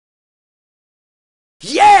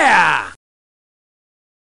Yeah!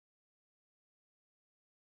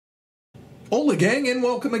 Hola gang, and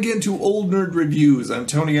welcome again to Old Nerd Reviews. I'm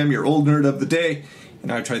Tony, I'm your old nerd of the day,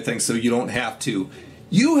 and I try things so you don't have to.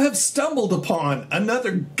 You have stumbled upon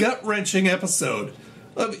another gut-wrenching episode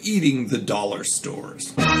of Eating the Dollar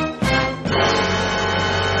Stores.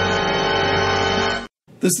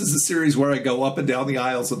 This is a series where I go up and down the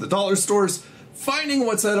aisles of the dollar stores, finding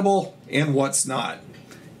what's edible and what's not.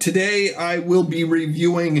 Today I will be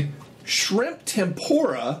reviewing Shrimp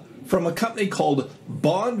Tempura from a company called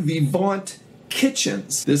Bon Vivant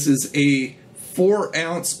Kitchens. This is a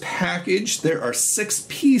 4-ounce package. There are 6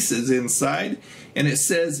 pieces inside, and it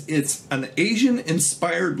says it's an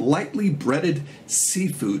Asian-inspired lightly breaded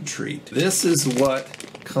seafood treat. This is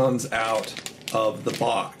what comes out of the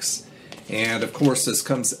box. And of course, this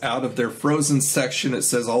comes out of their frozen section. It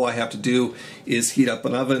says all I have to do is heat up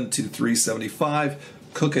an oven to 375,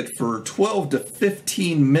 cook it for 12 to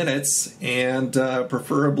 15 minutes, and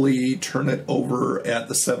preferably turn it over at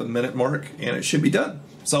the 7-minute mark, and it should be done.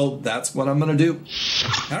 So that's what I'm gonna do.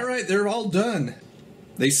 All right, they're all done.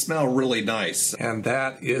 They smell really nice, and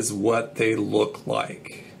that is what they look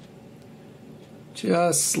like.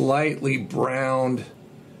 Just slightly browned,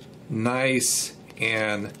 nice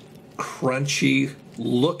and crunchy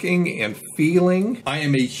looking and feeling. I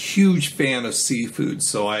am a huge fan of seafood,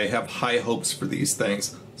 so I have high hopes for these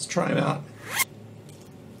things. Let's try them out.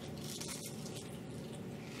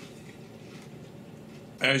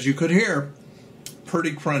 As you could hear,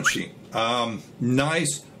 pretty crunchy.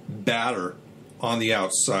 Nice batter on the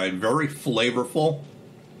outside, very flavorful,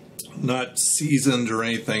 not seasoned or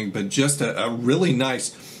anything, but just a really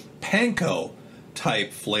nice panko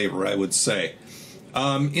type flavor, I would say.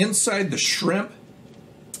 Inside the shrimp,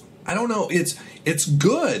 I don't know, it's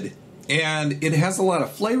good and it has a lot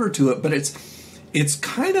of flavor to it, but it's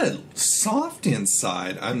kind of soft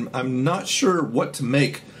inside. I'm not sure what to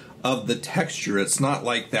make of the texture. It's not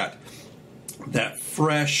like that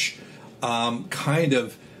fresh kind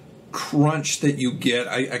of crunch that you get.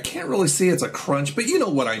 I can't really see it's a crunch, but you know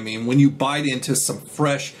what I mean when you bite into some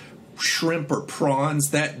fresh shrimp or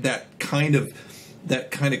prawns, that kind of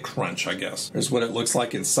crunch, I guess. Here's what it looks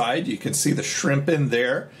like inside. You can see the shrimp in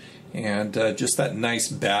there and just that nice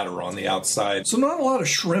batter on the outside. So not a lot of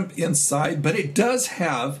shrimp inside, but it does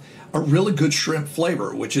have a really good shrimp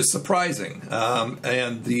flavor, which is surprising.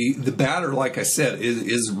 And the batter, like I said,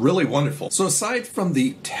 is really wonderful. So aside from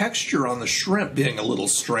the texture on the shrimp being a little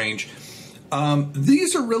strange,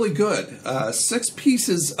 these are really good. 6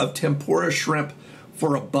 pieces of tempura shrimp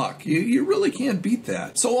for $1. You really can't beat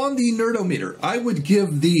that. So on the Nerdometer, I would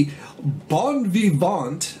give the Bon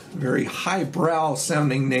Vivant, very highbrow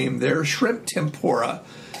sounding name there, Shrimp Tempura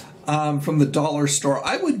from the dollar store,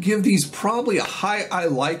 I would give these probably a high I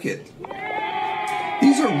like it.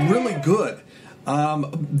 These are really good.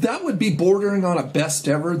 That would be bordering on a best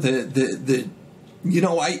ever. You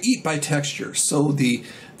know, I eat by texture, so the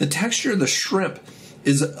texture of the shrimp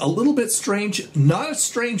is a little bit strange, not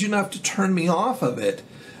strange enough to turn me off of it,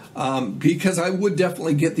 because I would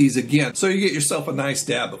definitely get these again. So you get yourself a nice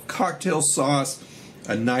dab of cocktail sauce,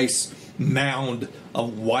 a nice mound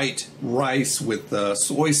of white rice with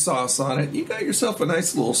soy sauce on it. You got yourself a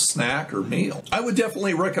nice little snack or meal. I would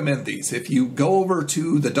definitely recommend these. If you go over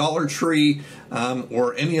to the Dollar Tree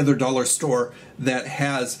or any other dollar store that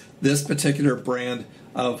has this particular brand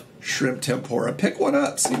of shrimp tempura, pick one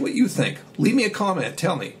up, see what you think. Leave me a comment,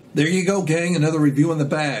 tell me. There you go, gang, another review in the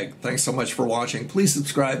bag. Thanks so much for watching. Please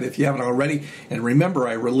subscribe if you haven't already, and remember,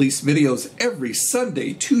 I release videos every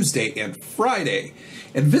Sunday, Tuesday, and Friday.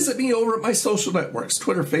 And visit me over at my social networks,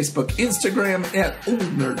 Twitter, Facebook, Instagram, at Old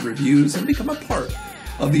Nerd Reviews, and become a part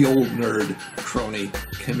of the Old Nerd Crony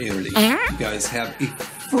Community. You guys have a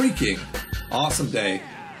freaking awesome day,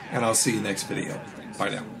 and I'll see you next video. Bye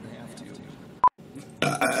now.